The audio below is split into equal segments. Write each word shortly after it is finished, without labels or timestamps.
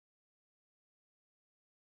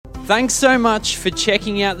Thanks so much for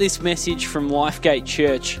checking out this message from Lifegate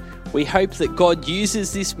Church. We hope that God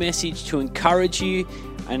uses this message to encourage you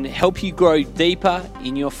and help you grow deeper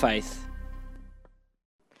in your faith.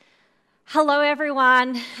 Hello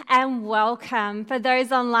everyone and welcome. For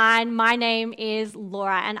those online, my name is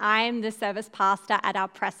Laura and I am the service pastor at our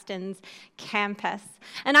Prestons campus.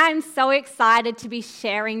 And I am so excited to be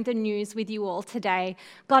sharing the news with you all today.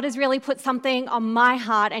 God has really put something on my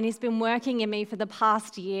heart and He's been working in me for the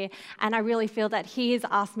past year, and I really feel that He has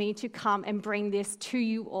asked me to come and bring this to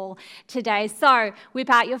you all today. So whip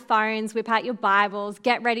out your phones, whip out your Bibles,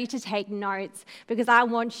 get ready to take notes because I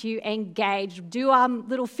want you engaged. Do a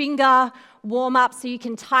little finger warm up so you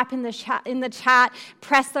can type in the chat,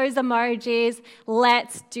 press those emojis.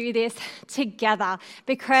 Let's do this together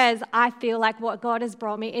because I feel like what God has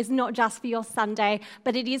brought me is not just for your Sunday,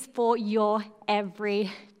 but it is for your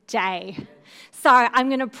every day. So I'm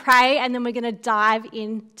going to pray and then we're going to dive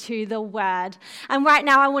into the word. And right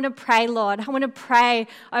now I want to pray, Lord. I want to pray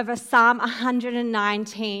over Psalm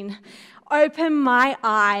 119. Open my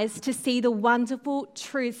eyes to see the wonderful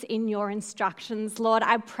truths in your instructions. Lord,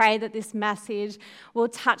 I pray that this message will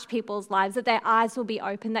touch people's lives, that their eyes will be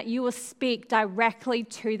open, that you will speak directly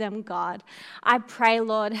to them, God. I pray,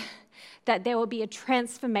 Lord, that there will be a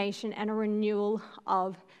transformation and a renewal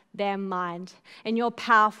of their mind. In your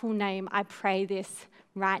powerful name, I pray this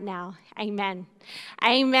right now. Amen.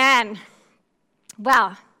 Amen.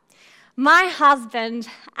 Well, my husband,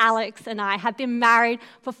 Alex, and I have been married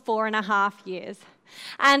for 4.5 years.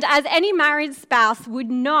 And as any married spouse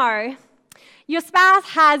would know, your spouse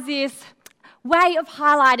has this way of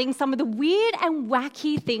highlighting some of the weird and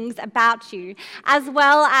wacky things about you, as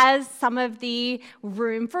well as some of the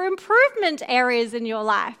room for improvement areas in your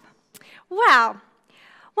life. Well,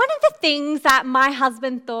 one of the things that my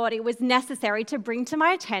husband thought it was necessary to bring to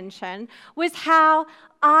my attention was how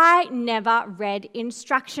I never read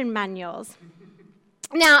instruction manuals.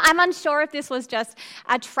 Now, I'm unsure if this was just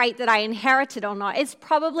a trait that I inherited or not. It's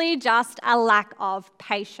probably just a lack of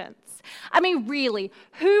patience. I mean, really,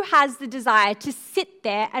 who has the desire to sit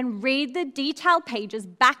there and read the detailed pages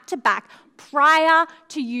back to back prior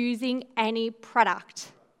to using any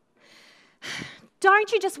product?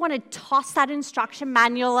 Don't you just want to toss that instruction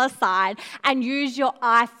manual aside and use your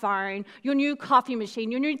iPhone, your new coffee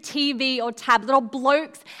machine, your new TV or tablet, or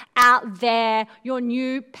blokes out there, your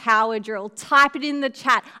new power drill? Type it in the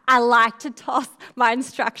chat. I like to toss my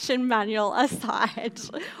instruction manual aside.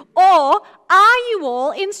 Or are you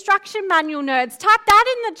all instruction manual nerds? Type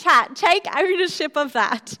that in the chat. Take ownership of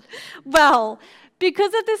that. Well,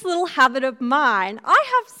 because of this little habit of mine, I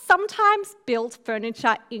have sometimes built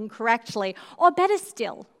furniture incorrectly, or better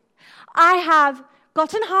still, I have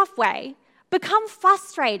gotten halfway, become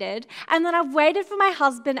frustrated, and then I've waited for my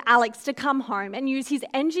husband Alex to come home and use his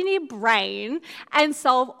engineer brain and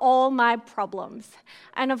solve all my problems.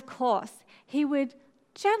 And of course, he would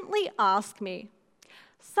gently ask me,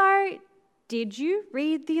 "So, did you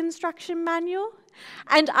read the instruction manual?"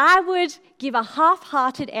 And I would give a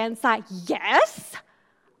half-hearted answer, "Yes,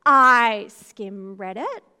 I skim-read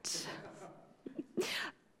it."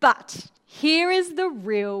 But here is the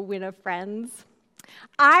real winner, friends.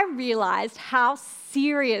 I realized how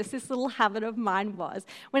serious this little habit of mine was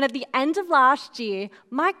when at the end of last year,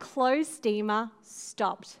 my clothes steamer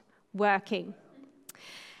stopped working.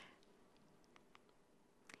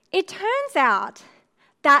 It turns out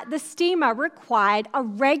that the steamer required a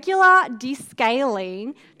regular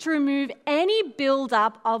descaling to remove any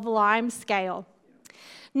buildup of limescale.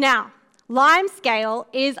 Now, limescale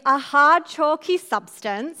is a hard, chalky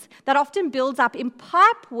substance that often builds up in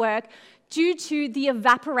pipework due to the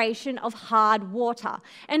evaporation of hard water.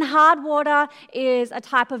 And hard water is a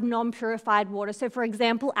type of non-purified water. So, for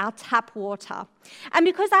example, our tap water. And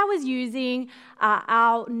because I was using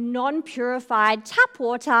our non-purified tap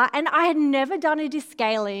water and I had never done a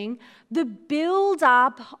descaling, the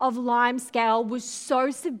build-up of limescale was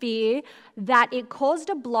so severe that it caused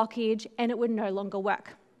a blockage and it would no longer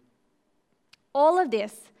work. All of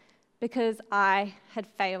this because I had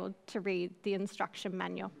failed to read the instruction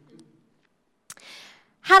manual.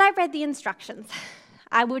 Had I read the instructions,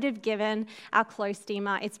 I would have given our clothes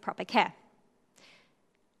steamer its proper care.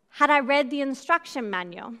 Had I read the instruction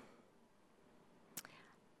manual,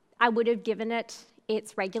 I would have given it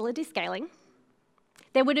its regular descaling.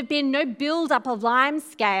 There would have been no build-up of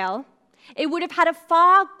limescale. It would have had a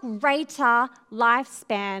far greater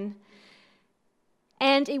lifespan,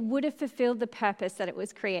 and it would have fulfilled the purpose that it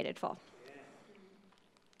was created for.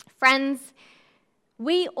 Friends,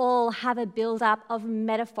 we all have a build-up of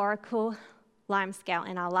metaphorical limescale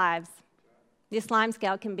in our lives. This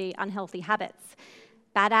limescale can be unhealthy habits,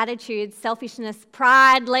 bad attitudes, selfishness,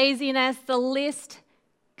 pride, laziness, the list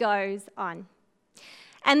goes on.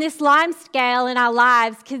 And this lime scale in our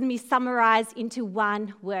lives can be summarized into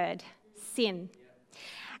one word: sin.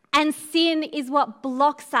 And sin is what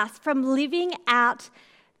blocks us from living out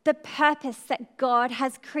the purpose that God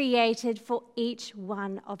has created for each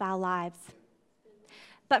one of our lives.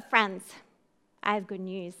 But friends, I have good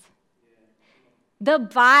news. The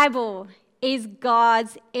Bible is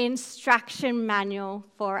God's instruction manual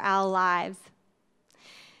for our lives.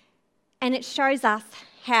 And it shows us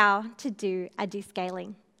how to do a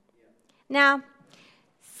descaling. Now,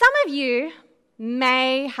 some of you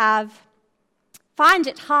may find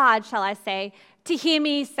it hard, shall I say, to hear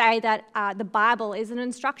me say that the Bible is an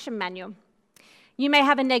instruction manual. You may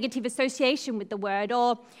have a negative association with the word,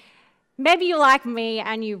 or maybe you're like me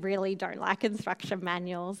and you really don't like instruction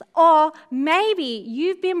manuals. Or maybe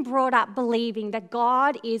you've been brought up believing that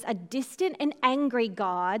God is a distant and angry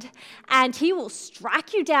God and he will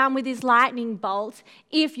strike you down with his lightning bolt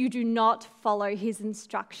if you do not follow his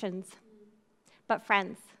instructions. But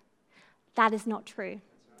friends, that is not true.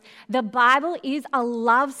 The Bible is a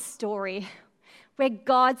love story where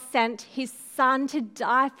God sent his Son to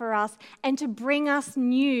die for us and to bring us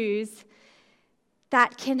news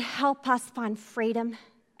that can help us find freedom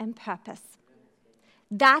and purpose.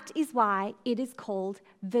 That is why it is called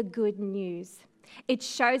the good news. It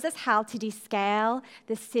shows us how to descale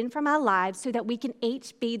the sin from our lives so that we can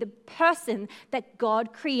each be the person that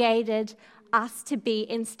God created us to be,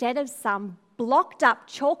 instead of some blocked up,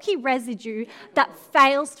 chalky residue that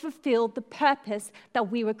fails to fulfill the purpose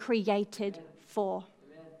that we were created for.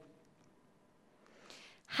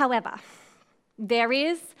 However, there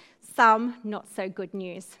is some not so good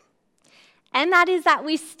news. And that is that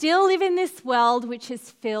we still live in this world which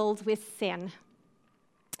is filled with sin.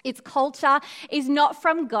 Its culture is not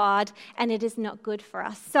from God and it is not good for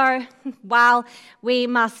us. So while we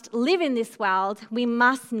must live in this world, we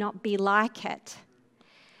must not be like it.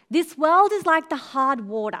 This world is like the hard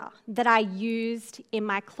water that I used in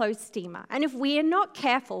my clothes steamer. And if we are not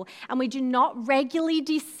careful and we do not regularly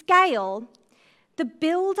descale, the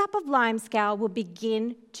buildup of limescale will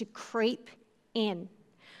begin to creep in.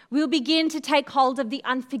 We'll begin to take hold of the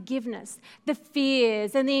unforgiveness, the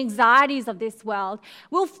fears, and the anxieties of this world.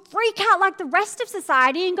 We'll freak out like the rest of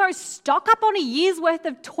society and go stock up on a year's worth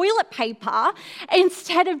of toilet paper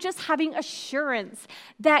instead of just having assurance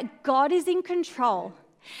that God is in control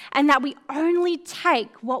and that we only take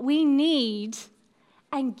what we need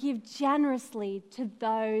and give generously to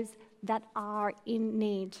those that are in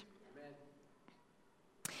need.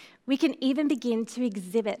 We can even begin to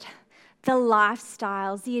exhibit the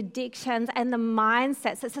lifestyles, the addictions, and the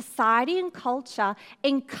mindsets that society and culture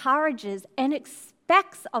encourages and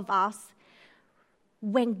expects of us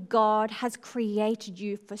when God has created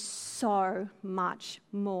you for so much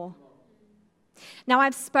more. Now,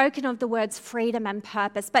 I've spoken of the words freedom and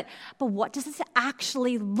purpose, but what does this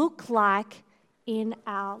actually look like in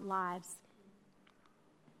our lives?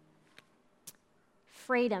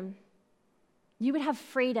 Freedom. You would have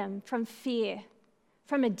freedom from fear,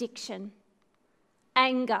 from addiction,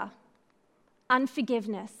 anger,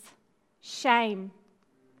 unforgiveness, shame,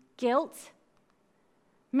 guilt,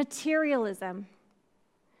 materialism,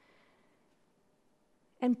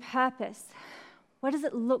 and purpose. What does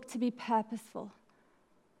it look to be purposeful?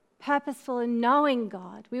 Purposeful in knowing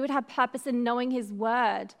God. We would have purpose in knowing his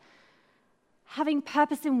word, having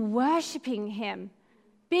purpose in worshiping him,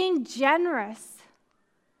 being generous.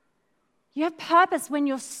 You have purpose when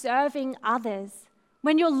you're serving others,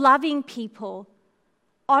 when you're loving people,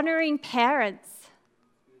 honoring parents.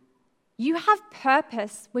 You have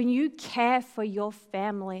purpose when you care for your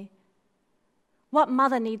family. What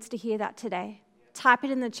mother needs to hear that today? Type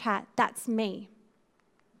it in the chat. That's me.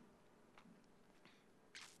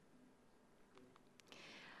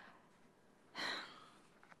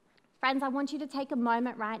 Friends, I want you to take a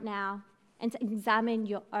moment right now and to examine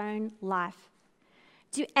your own life.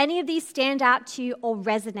 Do any of these stand out to you or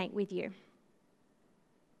resonate with you?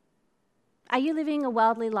 Are you living a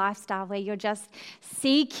worldly lifestyle where you're just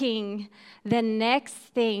seeking the next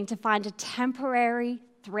thing to find a temporary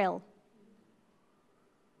thrill,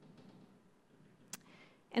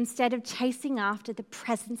 instead of chasing after the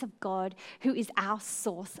presence of God, who is our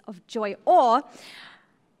source of joy? Or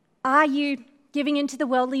are you giving into the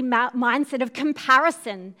worldly mindset of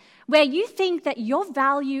comparison, where you think that your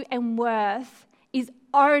value and worth is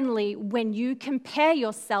only when you compare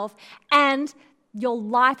yourself and your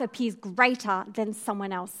life appears greater than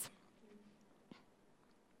someone else?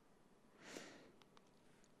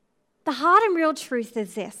 The hard and real truth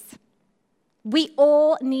is this: we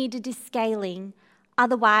all need a descaling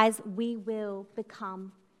Otherwise, we will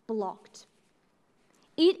become blocked.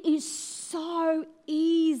 It is so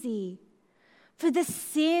easy for the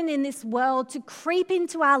sin in this world to creep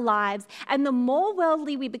into our lives, and the more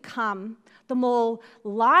worldly we become, the more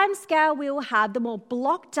lime scale we will have, the more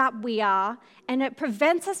blocked up we are, and it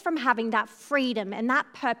prevents us from having that freedom and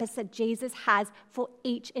that purpose that Jesus has for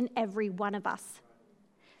each and every one of us.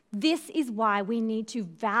 This is why we need to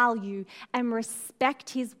value and respect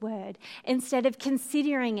his word instead of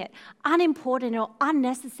considering it unimportant or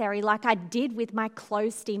unnecessary like I did with my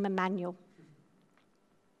clothes steamer manual.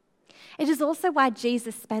 It is also why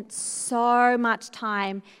Jesus spent so much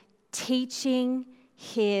time teaching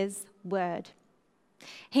his word.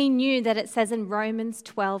 He knew that it says in Romans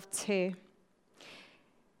 12:2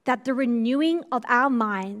 that the renewing of our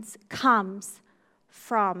minds comes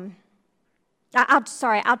from our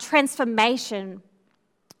transformation,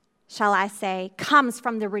 shall I say, comes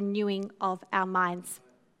from the renewing of our minds.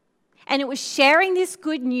 And it was sharing this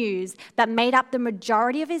good news that made up the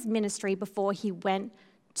majority of his ministry before he went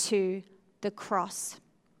to the cross.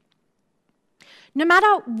 No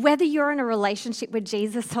matter whether you're in a relationship with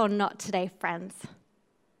Jesus or not today, friends,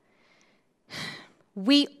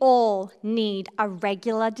 we all need a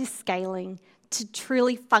regular descaling to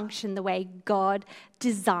truly function the way God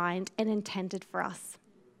designed and intended for us.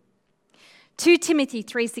 2 Timothy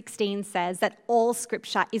 3:16 says that all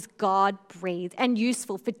scripture is God-breathed and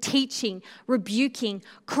useful for teaching, rebuking,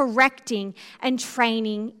 correcting, and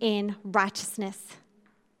training in righteousness.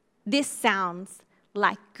 This sounds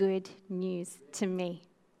like good news to me.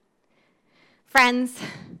 Friends,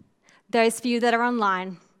 those of you that are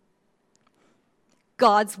online,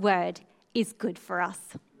 God's word is good for us.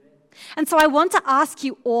 And so I want to ask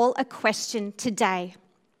you all a question today.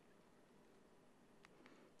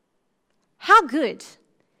 How good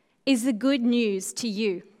is the good news to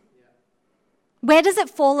you? Where does it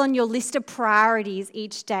fall on your list of priorities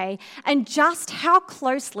each day? And just how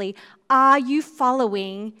closely are you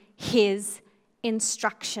following his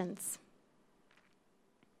instructions?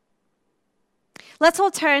 Let's all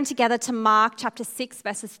turn together to Mark chapter 6,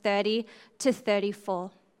 verses 30 to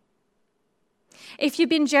 34. If you've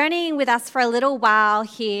been journeying with us for a little while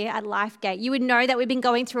here at LifeGate, you would know that we've been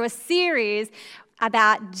going through a series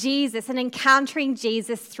about Jesus and encountering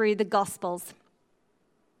Jesus through the Gospels.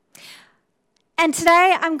 And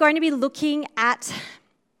today I'm going to be looking at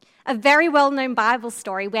a very well-known Bible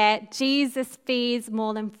story where Jesus feeds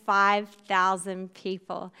more than 5,000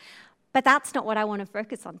 people. But that's not what I want to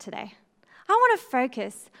focus on today. I want to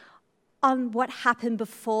focus on what happened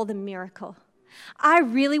before the miracle. I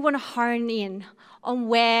really want to hone in on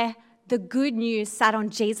where the good news sat on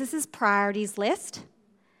Jesus' priorities list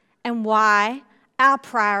and why our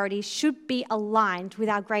priorities should be aligned with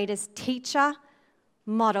our greatest teacher,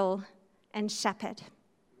 model, and shepherd.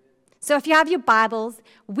 So if you have your Bibles,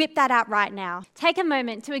 whip that out right now. Take a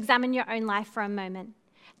moment to examine your own life for a moment.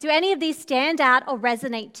 Do any of these stand out or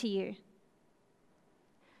resonate to you?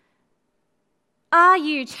 Are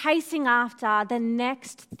you chasing after the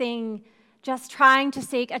next thing, just trying to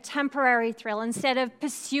seek a temporary thrill instead of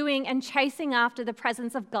pursuing and chasing after the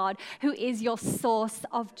presence of God, who is your source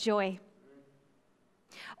of joy?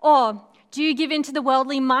 Or do you give into the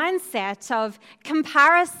worldly mindset of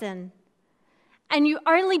comparison, and you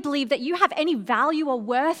only believe that you have any value or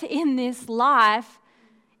worth in this life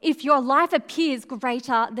if your life appears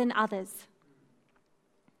greater than others?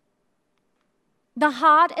 The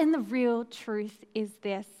hard and the real truth is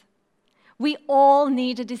this: we all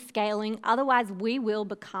need a descaling, otherwise we will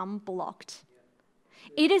become blocked.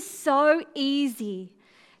 It is so easy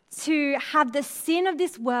to have the sin of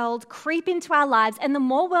this world creep into our lives, and the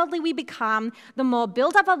more worldly we become, the more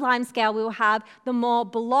built up a lime scale we will have, the more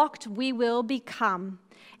blocked we will become.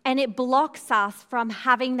 And it blocks us from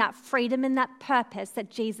having that freedom and that purpose that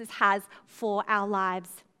Jesus has for our lives.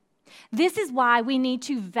 This is why we need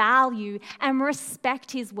to value and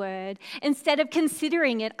respect his word instead of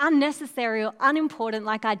considering it unnecessary or unimportant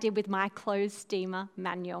like I did with my clothes steamer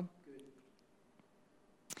manual.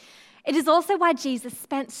 It is also why Jesus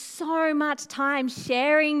spent so much time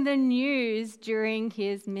sharing the news during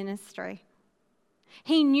his ministry.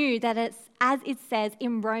 He knew that it's, as it says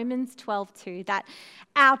in Romans 12:2, that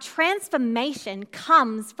our transformation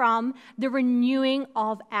comes from the renewing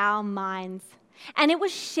of our minds. And it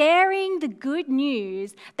was sharing the good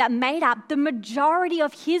news that made up the majority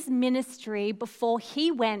of his ministry before he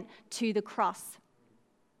went to the cross.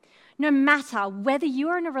 No matter whether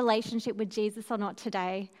you're in a relationship with Jesus or not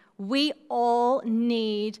today, we all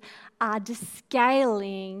need a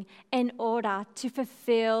descaling in order to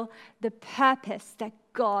fulfill the purpose that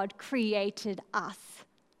God created us.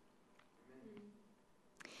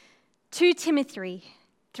 2 Timothy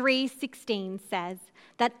 3:16 says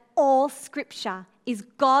that all scripture is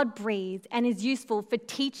God-breathed and is useful for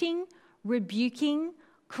teaching, rebuking,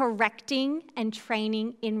 correcting, and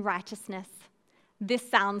training in righteousness. This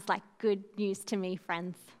sounds like good news to me,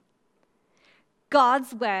 friends.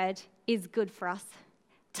 God's word is good for us.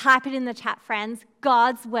 Type it in the chat, friends.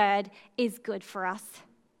 God's word is good for us.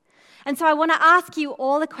 And so I want to ask you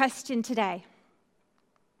all a question today.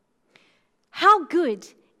 How good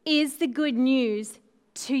is the good news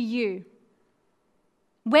to you?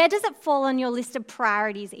 Where does it fall on your list of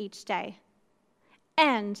priorities each day?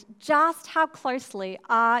 And just how closely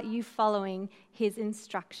are you following his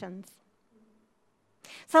instructions?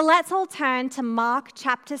 So let's all turn to Mark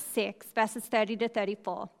chapter 6, verses 30 to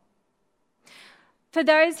 34. For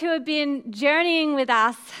those who have been journeying with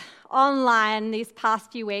us online these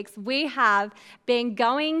past few weeks, we have been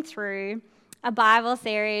going through a Bible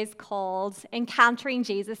series called Encountering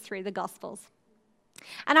Jesus Through the Gospels.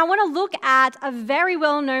 And I want to look at a very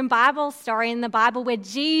well-known Bible story in the Bible where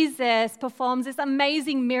Jesus performs this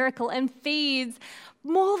amazing miracle and feeds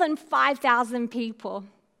more than 5,000 people.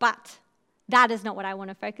 But that is not what I want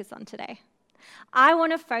to focus on today. I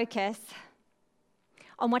want to focus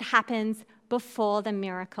on what happens before the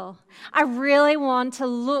miracle. I really want to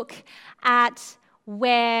look at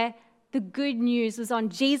where the good news was on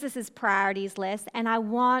Jesus' priorities list, and I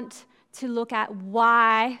want to look at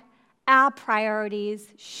why our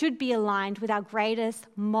priorities should be aligned with our greatest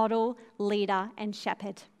model, leader, and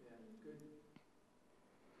shepherd.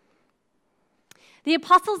 The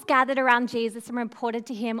apostles gathered around Jesus and reported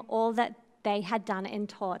to him all that they had done and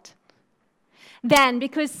taught. Then,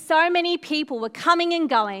 because so many people were coming and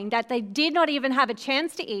going that they did not even have a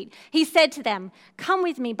chance to eat, he said to them, "Come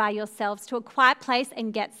with me by yourselves to a quiet place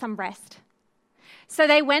and get some rest." So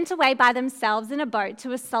they went away by themselves in a boat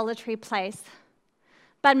to a solitary place.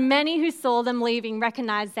 But many who saw them leaving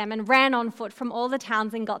recognized them and ran on foot from all the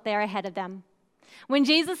towns and got there ahead of them. When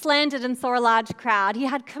Jesus landed and saw a large crowd, he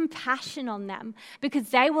had compassion on them because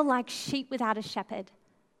they were like sheep without a shepherd.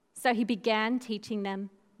 So he began teaching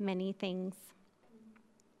them many things.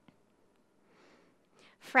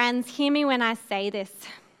 Friends, hear me when I say this.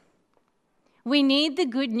 We need the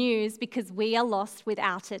good news because we are lost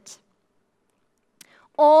without it.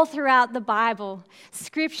 All throughout the Bible,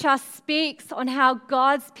 Scripture speaks on how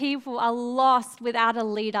God's people are lost without a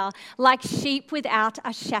leader, like sheep without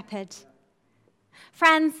a shepherd.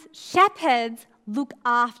 Friends, shepherds look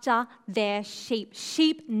after their sheep.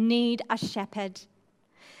 Sheep need a shepherd.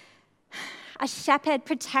 A shepherd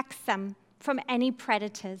protects them from any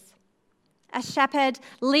predators. A shepherd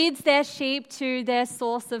leads their sheep to their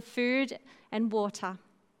source of food and water.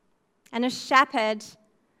 And a shepherd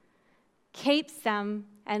keeps them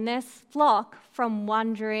and their flock from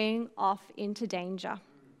wandering off into danger.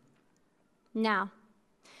 Now,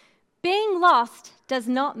 being lost does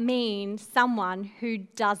not mean someone who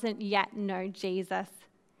doesn't yet know Jesus.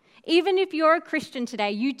 Even if you're a Christian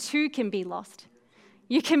today, you too can be lost.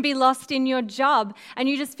 You can be lost in your job and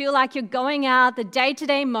you just feel like you're going out the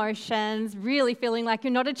day-to-day motions, really feeling like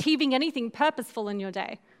you're not achieving anything purposeful in your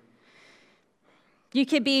day. You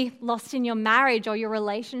could be lost in your marriage or your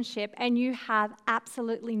relationship and you have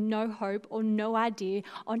absolutely no hope or no idea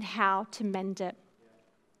on how to mend it.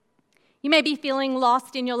 You may be feeling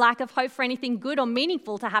lost in your lack of hope for anything good or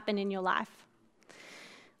meaningful to happen in your life.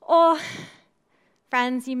 Or,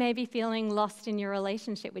 friends, you may be feeling lost in your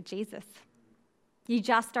relationship with Jesus. You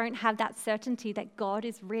just don't have that certainty that God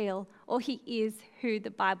is real or he is who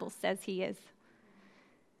the Bible says he is.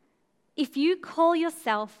 If you call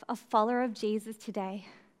yourself a follower of Jesus today,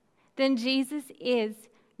 then Jesus is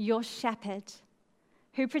your shepherd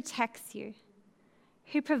who protects you,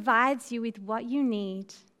 who provides you with what you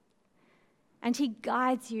need, and he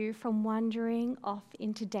guides you from wandering off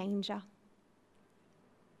into danger.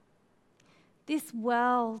 This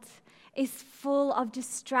world is full of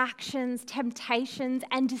distractions, temptations,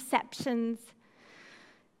 and deceptions.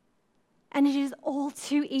 And it is all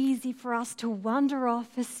too easy for us to wander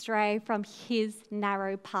off astray from his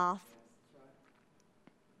narrow path.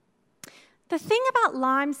 The thing about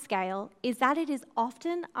Limescale is that it is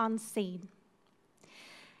often unseen.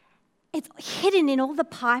 It's hidden in all the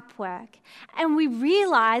pipe work, and we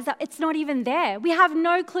realize that it's not even there. We have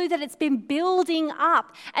no clue that it's been building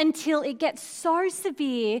up until it gets so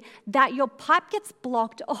severe that your pipe gets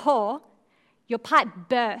blocked or your pipe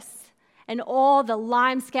bursts, and all the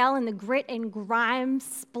limescale and the grit and grime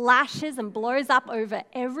splashes and blows up over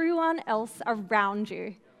everyone else around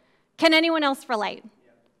you. Can anyone else relate?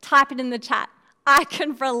 Type it in the chat. I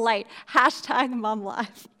can relate.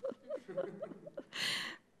 #MumLife.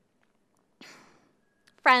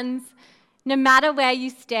 Friends, no matter where you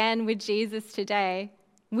stand with Jesus today,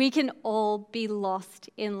 we can all be lost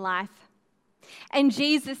in life. And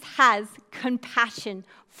Jesus has compassion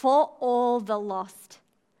for all the lost.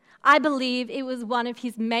 I believe it was one of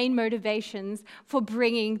his main motivations for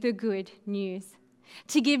bringing the good news.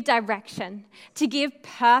 To give direction, to give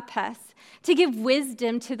purpose, to give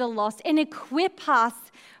wisdom to the lost, and equip us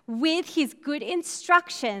with his good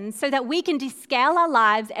instructions so that we can descale our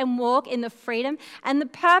lives and walk in the freedom and the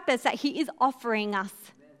purpose that he is offering us.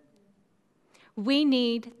 We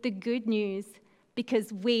need the good news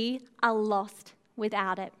because we are lost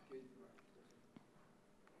without it.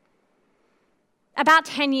 About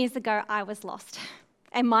 10 years ago, I was lost,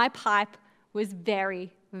 and my pipe was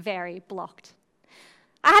very, very blocked.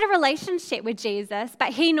 I had a relationship with Jesus, but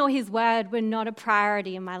he nor his word were not a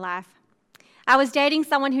priority in my life. I was dating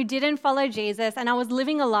someone who didn't follow Jesus, and I was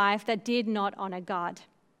living a life that did not honor God.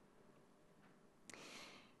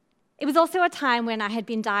 It was also a time when I had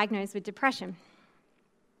been diagnosed with depression.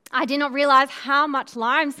 I did not realize how much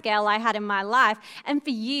limescale I had in my life, and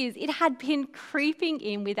for years it had been creeping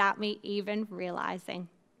in without me even realizing.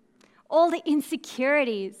 All the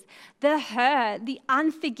insecurities, the hurt, the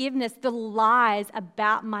unforgiveness, the lies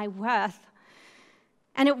about my worth.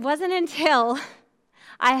 And it wasn't until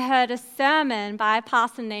I heard a sermon by a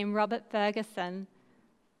pastor named Robert Ferguson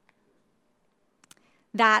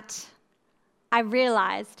that I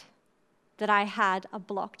realized that I had a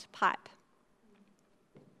blocked pipe.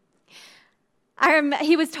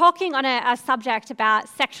 He was talking on a subject about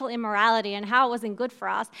sexual immorality and how it wasn't good for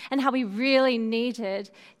us and how we really needed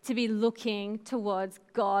to be looking towards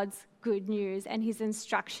God's good news and his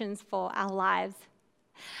instructions for our lives.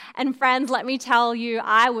 And friends, let me tell you,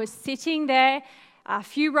 I was sitting there a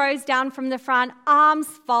few rows down from the front, arms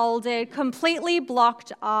folded, completely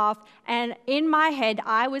blocked off, and in my head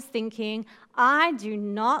I was thinking, I do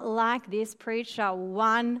not like this preacher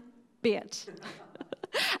one bit.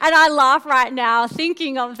 And I laugh right now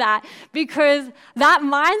thinking of that because that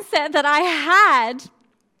mindset that I had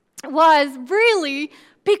was really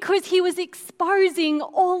because he was exposing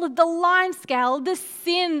all of the limescale, the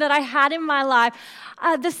sin that I had in my life,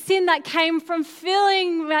 the sin that came from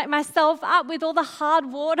filling myself up with all the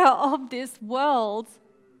hard water of this world.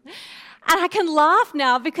 And I can laugh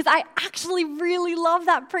now because I actually really love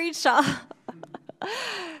that preacher.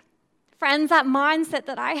 Friends, that mindset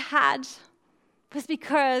that I had was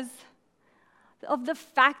because of the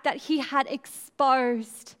fact that he had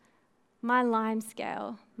exposed my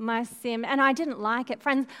limescale, my sin, and I didn't like it.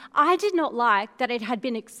 Friends, I did not like that it had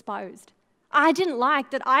been exposed. I didn't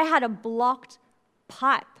like that I had a blocked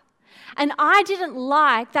pipe. And I didn't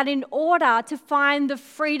like that in order to find the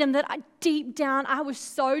freedom that deep down I was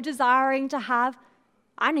so desiring to have,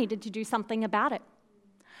 I needed to do something about it.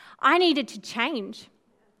 I needed to change.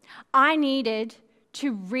 I needed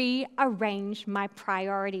to rearrange my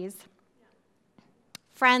priorities.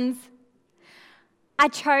 Friends, I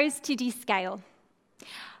chose to descale.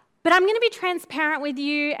 But I'm going to be transparent with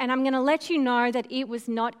you and I'm going to let you know that it was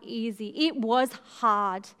not easy. It was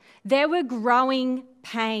hard. There were growing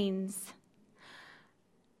pains.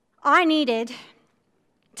 I needed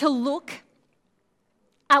to look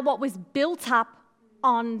at what was built up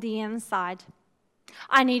on the inside.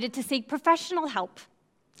 I needed to seek professional help.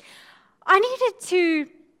 I needed to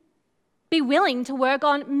be willing to work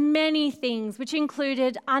on many things, which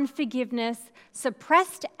included unforgiveness,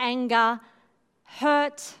 suppressed anger,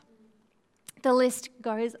 hurt. The list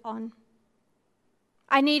goes on.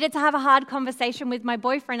 I needed to have a hard conversation with my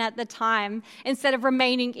boyfriend at the time instead of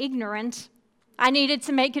remaining ignorant. I needed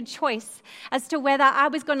to make a choice as to whether I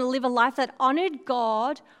was going to live a life that honored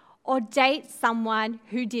God or date someone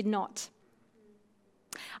who did not.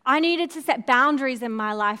 I needed to set boundaries in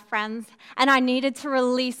my life, friends, and I needed to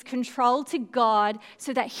release control to God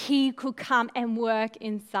so that he could come and work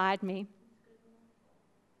inside me.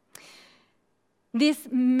 This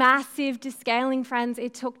massive descaling, friends,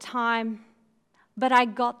 it took time, but I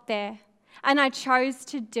got there and I chose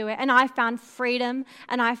to do it and I found freedom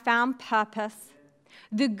and I found purpose.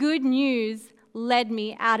 The good news led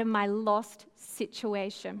me out of my lost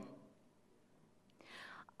situation.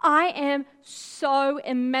 I am so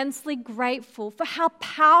immensely grateful for how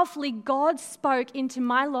powerfully God spoke into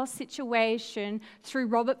my lost situation through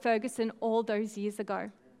Robert Ferguson all those years ago.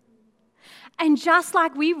 And just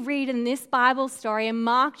like we read in this Bible story in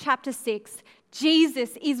Mark chapter 6,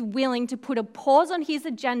 Jesus is willing to put a pause on his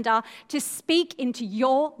agenda to speak into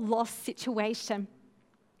your lost situation.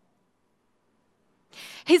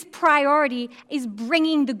 His priority is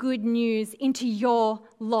bringing the good news into your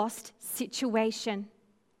lost situation.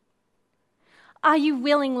 Are you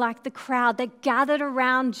willing, like the crowd that gathered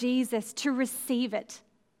around Jesus, to receive it?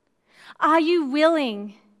 Are you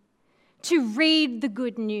willing to read the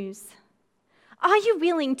good news? Are you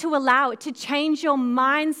willing to allow it to change your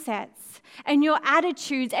mindsets and your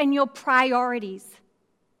attitudes and your priorities?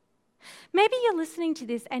 Maybe you're listening to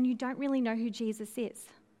this and you don't really know who Jesus is.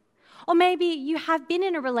 Or maybe you have been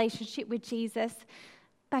in a relationship with Jesus,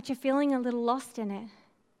 but you're feeling a little lost in it.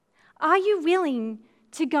 Are you willing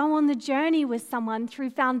to go on the journey with someone through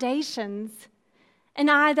Foundations and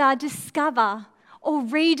either discover or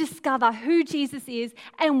rediscover who Jesus is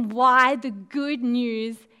and why the good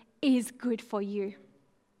news is good for you?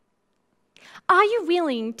 Are you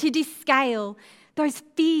willing to descale those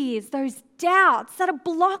fears, those doubts that are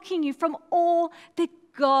blocking you from all that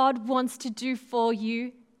God wants to do for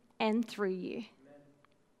you and through you?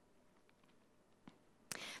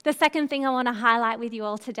 The second thing I want to highlight with you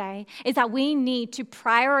all today is that we need to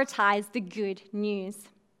prioritize the good news.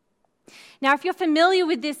 Now, if you're familiar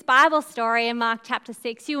with this Bible story in Mark chapter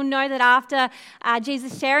 6, you'll know that after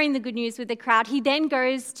Jesus sharing the good news with the crowd, he then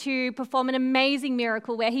goes to perform an amazing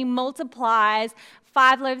miracle where he multiplies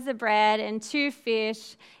 5 loaves of bread and 2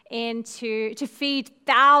 fish to feed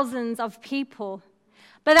thousands of people.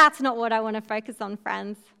 But that's not what I want to focus on,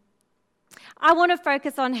 friends. I want to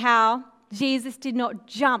focus on how Jesus did not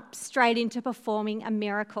jump straight into performing a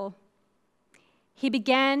miracle. He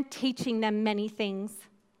began teaching them many things.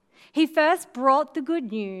 He first brought the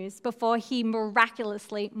good news before he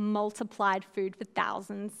miraculously multiplied food for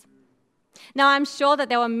thousands. Now, I'm sure that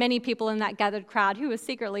there were many people in that gathered crowd who were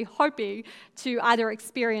secretly hoping to either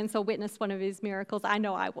experience or witness one of his miracles. I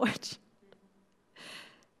know I would.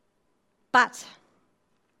 But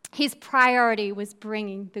his priority was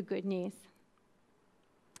bringing the good news.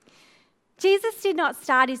 Jesus did not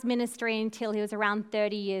start his ministry until he was around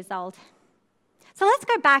 30 years old. So let's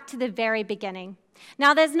go back to the very beginning.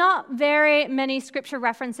 Now, there's not very many scripture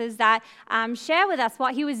references that share with us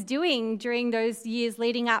what he was doing during those years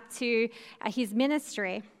leading up to his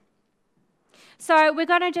ministry. So we're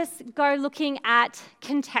going to just go looking at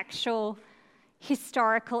contextual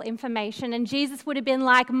historical information. And Jesus would have been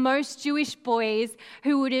like most Jewish boys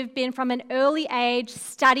who would have been from an early age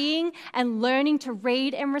studying and learning to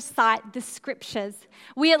read and recite the scriptures.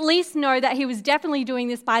 We at least know that he was definitely doing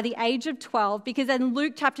this by the age of 12, because in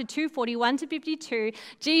Luke chapter 2, 41 to 52,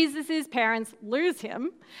 Jesus' parents lose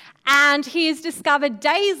him, and he is discovered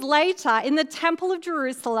days later in the Temple of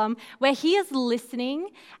Jerusalem, where he is listening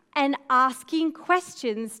and asking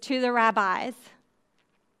questions to the rabbis.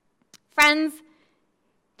 Friends,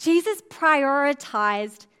 Jesus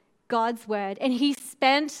prioritized God's word, and he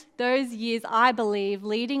spent those years, I believe,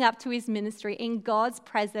 leading up to his ministry in God's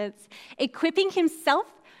presence, equipping himself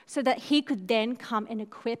so that he could then come and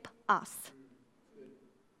equip us.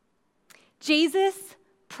 Jesus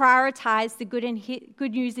prioritized the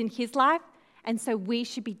good news in his life, and so we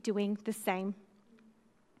should be doing the same.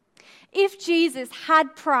 If Jesus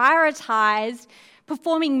had prioritized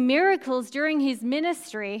performing miracles during his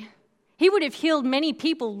ministry, he would have healed many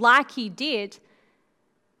people like he did,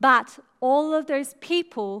 but all of those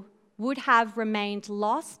people would have remained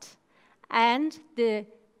lost, and the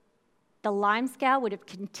lime scale would have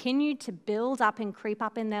continued to build up and creep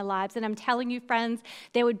up in their lives. And I'm telling you, friends,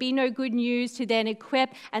 there would be no good news to then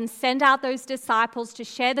equip and send out those disciples to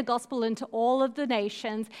share the gospel into all of the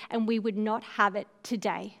nations, and we would not have it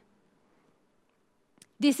today.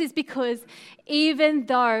 This is because even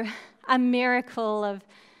though a miracle of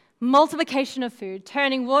multiplication of food,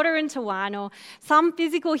 turning water into wine, or some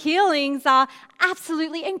physical healings are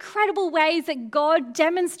absolutely incredible ways that God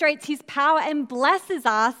demonstrates his power and blesses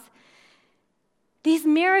us, these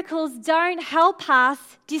miracles don't help us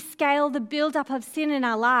descale the buildup of sin in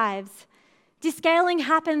our lives. Descaling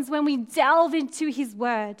happens when we delve into his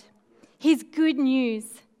word, his good news,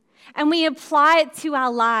 and we apply it to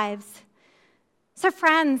our lives. So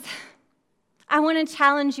friends, I want to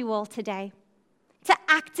challenge you all today to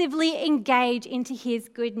actively engage into his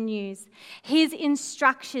good news, his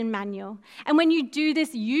instruction manual. And when you do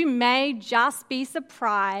this, you may just be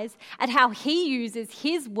surprised at how he uses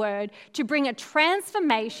his word to bring a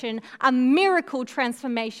transformation, a miracle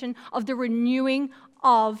transformation of the renewing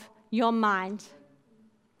of your mind.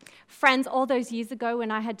 Friends, all those years ago when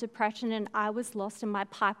I had depression and I was lost and my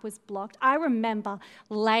pipe was blocked, I remember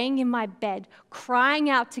laying in my bed, crying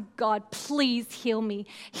out to God, please heal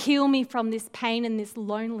me from this pain and this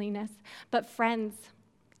loneliness. But friends,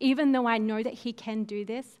 even though I know that he can do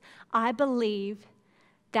this, I believe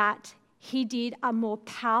that he did a more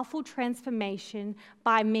powerful transformation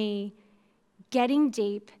by me getting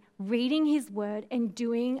deep, reading his word and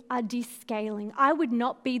doing a descaling, I would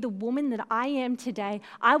not be the woman that I am today.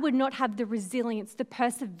 I would not have the resilience, the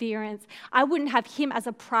perseverance. I wouldn't have him as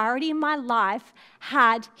a priority in my life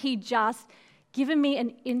had he just given me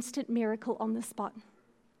an instant miracle on the spot.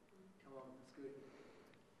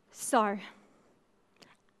 So,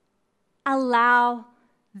 allow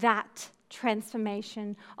that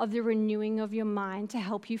transformation of the renewing of your mind to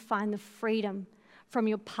help you find the freedom from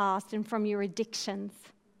your past and from your addictions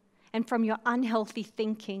and from your unhealthy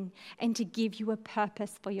thinking, and to give you a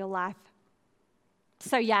purpose for your life.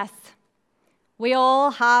 So yes, we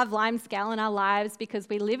all have limescale in our lives because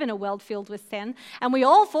we live in a world filled with sin, and we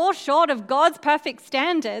all fall short of God's perfect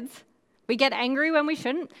standards. We get angry when we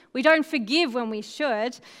shouldn't. We don't forgive when we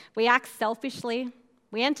should. We act selfishly.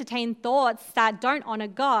 We entertain thoughts that don't honor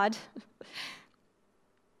God.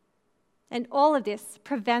 And all of this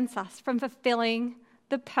prevents us from fulfilling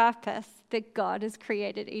the purpose that God has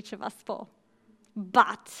created each of us for.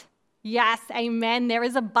 But, yes, amen, there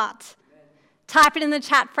is a but. Amen. Type it in the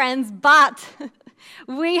chat, friends, but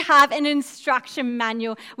we have an instruction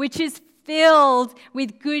manual which is filled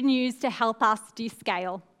with good news to help us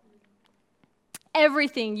descale.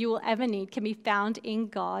 Everything you will ever need can be found in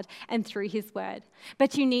God and through his word.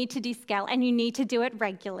 But you need to descale, and you need to do it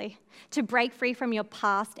regularly to break free from your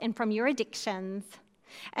past and from your addictions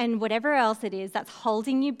and whatever else it is that's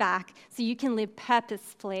holding you back, so you can live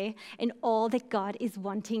purposefully in all that God is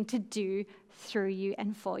wanting to do through you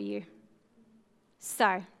and for you.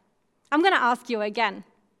 So, I'm going to ask you again,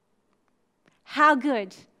 how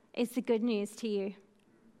good is the good news to you?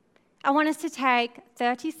 I want us to take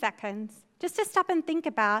 30 seconds just to stop and think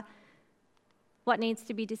about what needs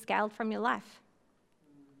to be descaled from your life.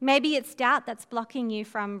 Maybe it's doubt that's blocking you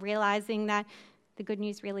from realizing that the good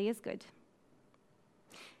news really is good.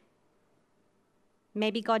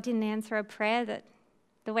 Maybe God didn't answer a prayer that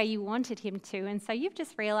the way you wanted him to, and so you've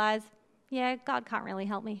just realized, yeah, God can't really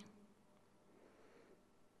help me.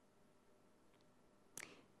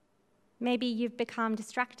 Maybe you've become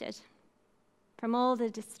distracted from all the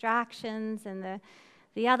distractions and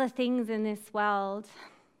the other things in this world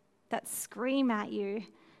that scream at you,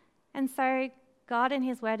 and so God and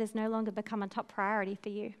his word has no longer become a top priority for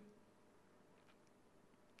you.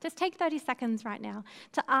 Just take 30 seconds right now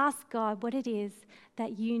to ask God what it is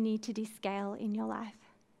that you need to descale in your life.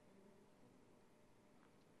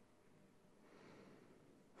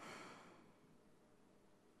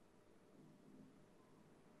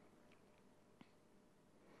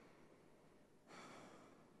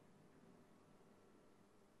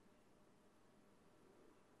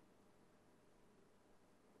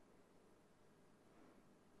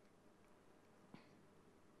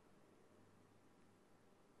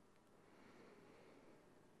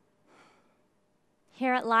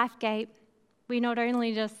 Here at LifeGate, we not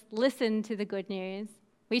only just listen to the good news,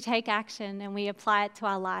 we take action and we apply it to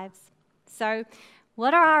our lives. So,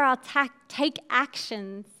 what are our take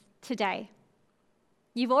actions today?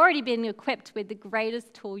 You've already been equipped with the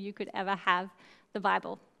greatest tool you could ever have, the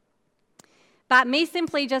Bible. But me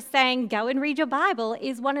simply just saying, go and read your Bible,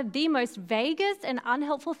 is one of the most vaguest and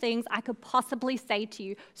unhelpful things I could possibly say to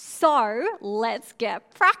you. So, let's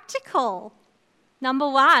get practical. Number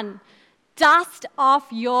 1, dust off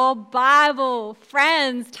your Bible.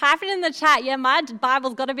 Friends, type it in the chat. Yeah, my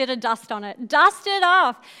Bible's got a bit of dust on it. Dust it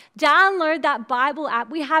off. Download that Bible app.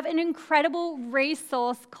 We have an incredible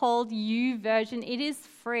resource called YouVersion. It is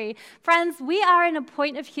free. Friends, we are in a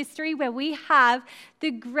point of history where we have the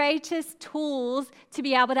greatest tools to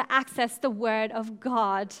be able to access the Word of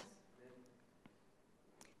God.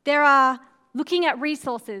 There are looking at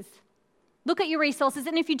resources. Look at your resources,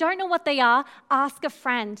 and if you don't know what they are, ask a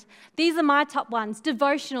friend. These are my top ones.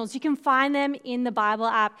 Devotionals, you can find them in the Bible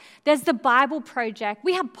app. There's the Bible Project.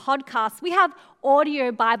 We have podcasts. We have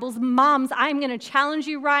audio Bibles. Mums, I'm going to challenge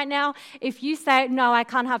you right now. If you say, no, I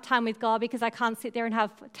can't have time with God because I can't sit there and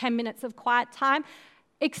have 10 minutes of quiet time,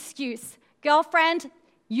 excuse. Girlfriend,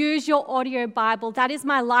 use your audio Bible. That is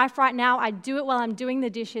my life right now. I do it while I'm doing the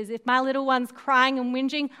dishes. If my little one's crying and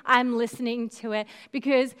whinging, I'm listening to it,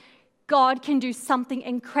 because God can do something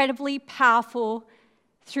incredibly powerful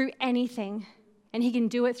through anything, and he can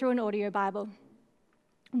do it through an audio Bible.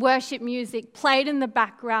 Worship music played in the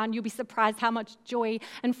background. You'll be surprised how much joy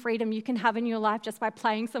and freedom you can have in your life just by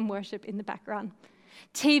playing some worship in the background.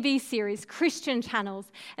 TV series, Christian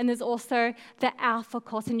channels, and there's also the Alpha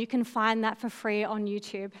course, and you can find that for free on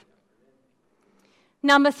YouTube.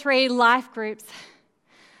 Number 3, life groups.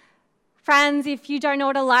 Friends, if you don't know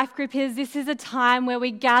what a life group is, this is a time where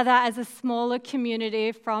we gather as a smaller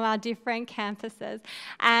community from our different campuses.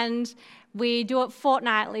 And We do it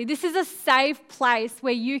fortnightly. This is a safe place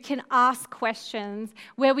where you can ask questions,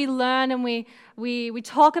 where we learn and we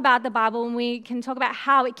talk about the Bible, and we can talk about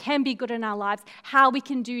how it can be good in our lives, how we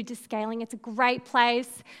can do descaling. It's a great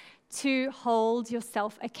place to hold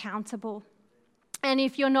yourself accountable. And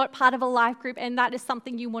if you're not part of a life group and that is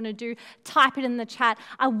something you want to do, type it in the chat.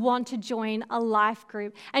 I want to join a life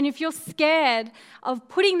group. And if you're scared of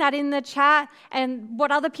putting that in the chat and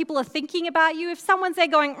what other people are thinking about you, if someone's there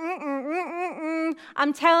going,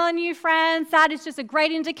 I'm telling you, friends, that is just a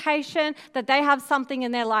great indication that they have something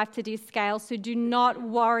in their life to descale. So do not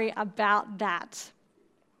worry about that.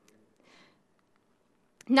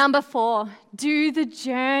 Number 4, do the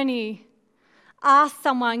journey. Ask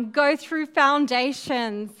someone, go through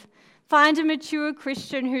foundations. Find a mature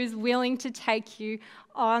Christian who's willing to take you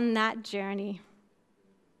on that journey.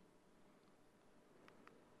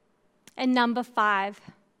 And number 5,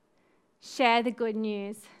 share the good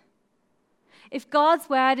news. If God's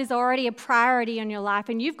word is already a priority in your life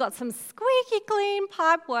and you've got some squeaky clean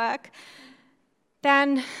pipe work,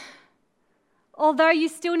 then although you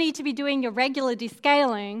still need to be doing your regular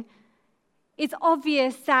descaling, it's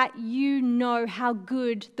obvious that you know how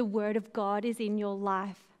good the Word of God is in your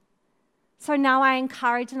life. So now I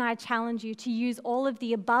encourage and I challenge you to use all of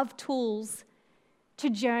the above tools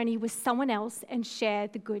to journey with someone else and share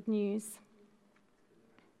the good news.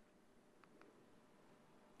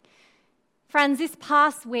 Friends, this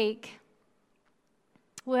past week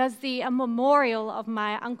was a memorial of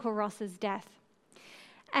my Uncle Ross's death.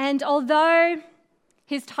 And although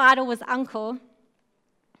his title was uncle,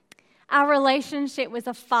 our relationship was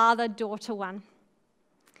a father-daughter one.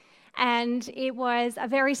 And it was a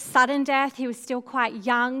very sudden death. He was still quite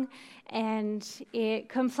young, and it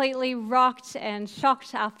completely rocked and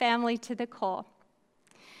shocked our family to the core.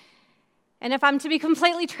 And if I'm to be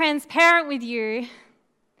completely transparent with you,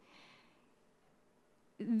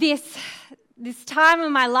 this time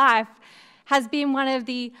in my life has been one of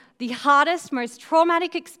the hardest, most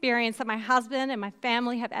traumatic experience that my husband and my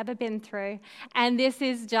family have ever been through. And this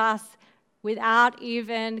is just without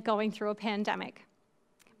even going through a pandemic.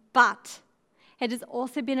 But it has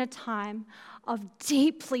also been a time of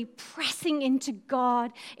deeply pressing into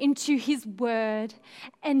God, into His Word,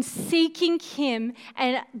 and seeking Him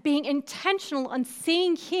and being intentional on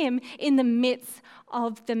seeing Him in the midst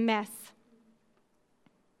of the mess.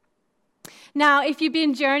 Now, if you've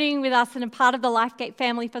been journeying with us and a part of the LifeGate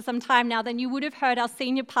family for some time now, then you would have heard our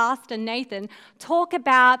senior pastor, Nathan, talk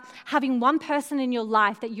about having one person in your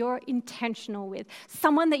life that you're intentional with,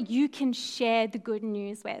 someone that you can share the good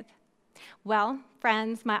news with. Well,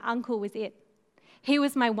 friends, my uncle was it. He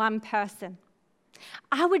was my one person.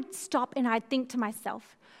 I would stop and I'd think to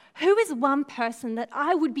myself, who is one person that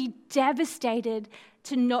I would be devastated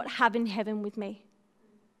to not have in heaven with me?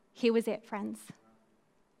 He was it, friends.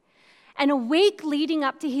 And a week leading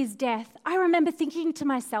up to his death, I remember thinking to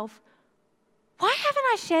myself, why haven't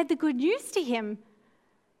I shared the good news to him?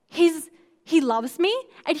 He loves me,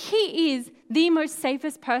 and he is the most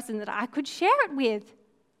safest person that I could share it with.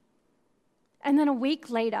 And then a week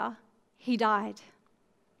later, he died.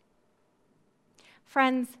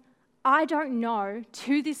 Friends, I don't know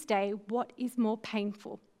to this day what is more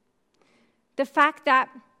painful. The fact that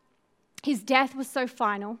his death was so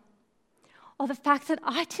final, or the fact that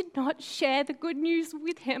I did not share the good news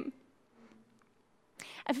with him.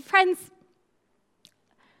 And friends,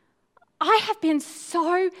 I have been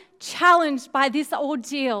so challenged by this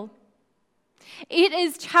ordeal. It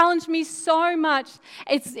has challenged me so much.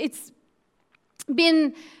 It's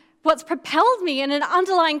been what's propelled me and an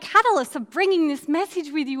underlying catalyst of bringing this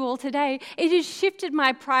message with you all today. It has shifted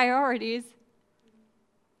my priorities.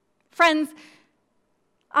 Friends,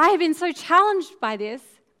 I have been so challenged by this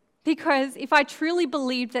because if I truly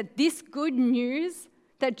believed that this good news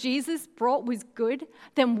that Jesus brought was good,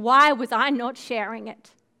 then why was I not sharing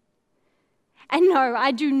it? And no,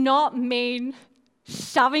 I do not mean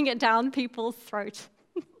shoving it down people's throat.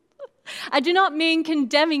 I do not mean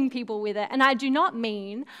condemning people with it. And I do not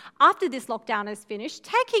mean, after this lockdown is finished,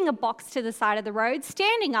 taking a box to the side of the road,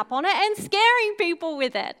 standing up on it, and scaring people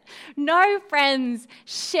with it. No, friends,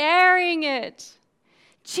 sharing it.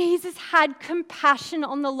 Jesus had compassion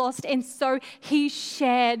on the lost, and so he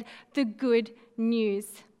shared the good news.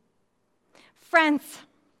 Friends,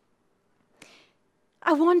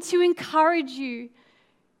 I want to encourage you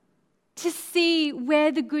to see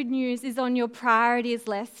where the good news is on your priorities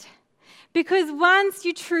list. Because once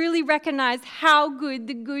you truly recognize how good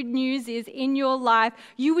the good news is in your life,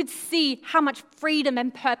 you would see how much freedom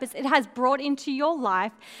and purpose it has brought into your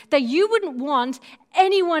life that you wouldn't want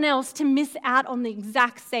anyone else to miss out on the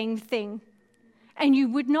exact same thing. and you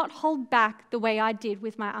would not hold back the way I did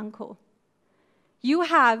with my uncle. You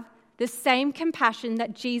have the same compassion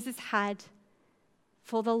that Jesus had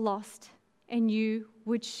for the lost, and you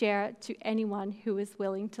would share it to anyone who is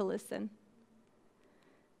willing to listen.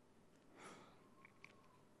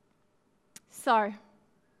 So,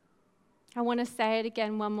 I want to say it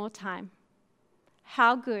again one more time.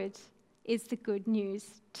 How good is the good news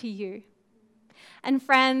to you? And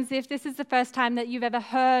friends, if this is the first time that you've ever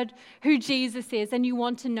heard who Jesus is and you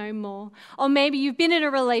want to know more, or maybe you've been in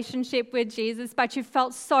a relationship with Jesus but you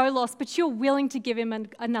felt so lost, but you're willing to give him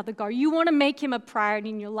another go, you want to make him a priority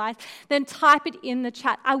in your life, then type it in the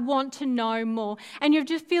chat, I want to know more. And you're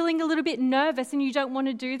just feeling a little bit nervous and you don't want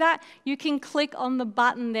to do that, you can click on the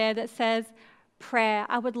button there that says prayer.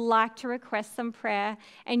 I would like to request some prayer,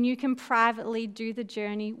 and you can privately do the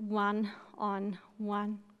journey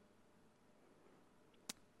one-on-one.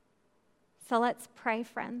 So let's pray,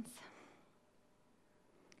 friends.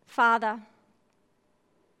 Father,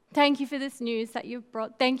 thank you for this news that you've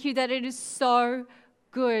brought. Thank you that it is so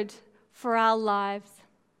good for our lives.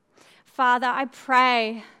 Father, I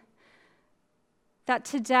pray that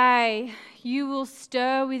today you will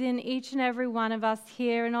stir within each and every one of us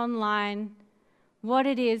here and online what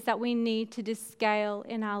it is that we need to descale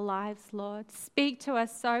in our lives, Lord. Speak to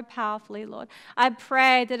us so powerfully, Lord. I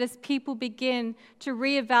pray that as people begin to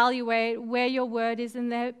reevaluate where your word is in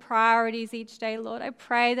their priorities each day, Lord, I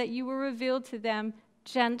pray that you will reveal to them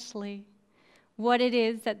gently what it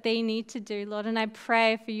is that they need to do, Lord. And I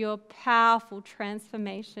pray for your powerful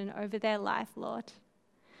transformation over their life, Lord.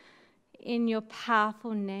 In your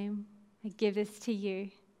powerful name, I give this to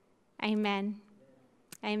you. Amen.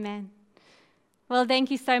 Amen. Well, thank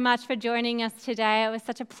you so much for joining us today. It was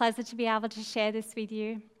such a pleasure to be able to share this with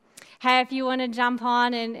you. Hey, if you want to jump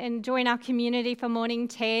on and join our community for morning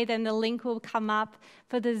tea, then the link will come up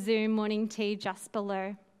for the Zoom morning tea just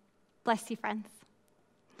below. Bless you, friends.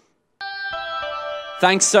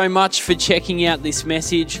 Thanks so much for checking out this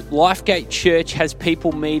message. Lifegate Church has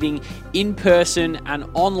people meeting in person and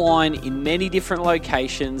online in many different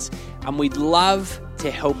locations, and we'd love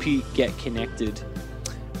to help you get connected.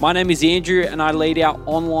 My name is Andrew, and I lead our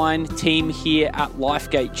online team here at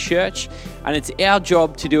Lifegate Church, and it's our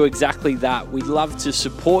job to do exactly that. We'd love to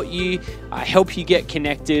support you, help you get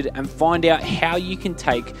connected, and find out how you can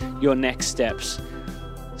take your next steps.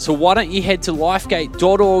 So why don't you head to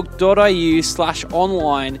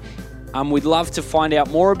lifegate.org.au/online. We'd love to find out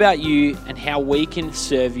more about you and how we can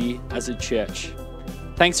serve you as a church.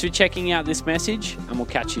 Thanks for checking out this message, and we'll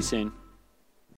catch you soon.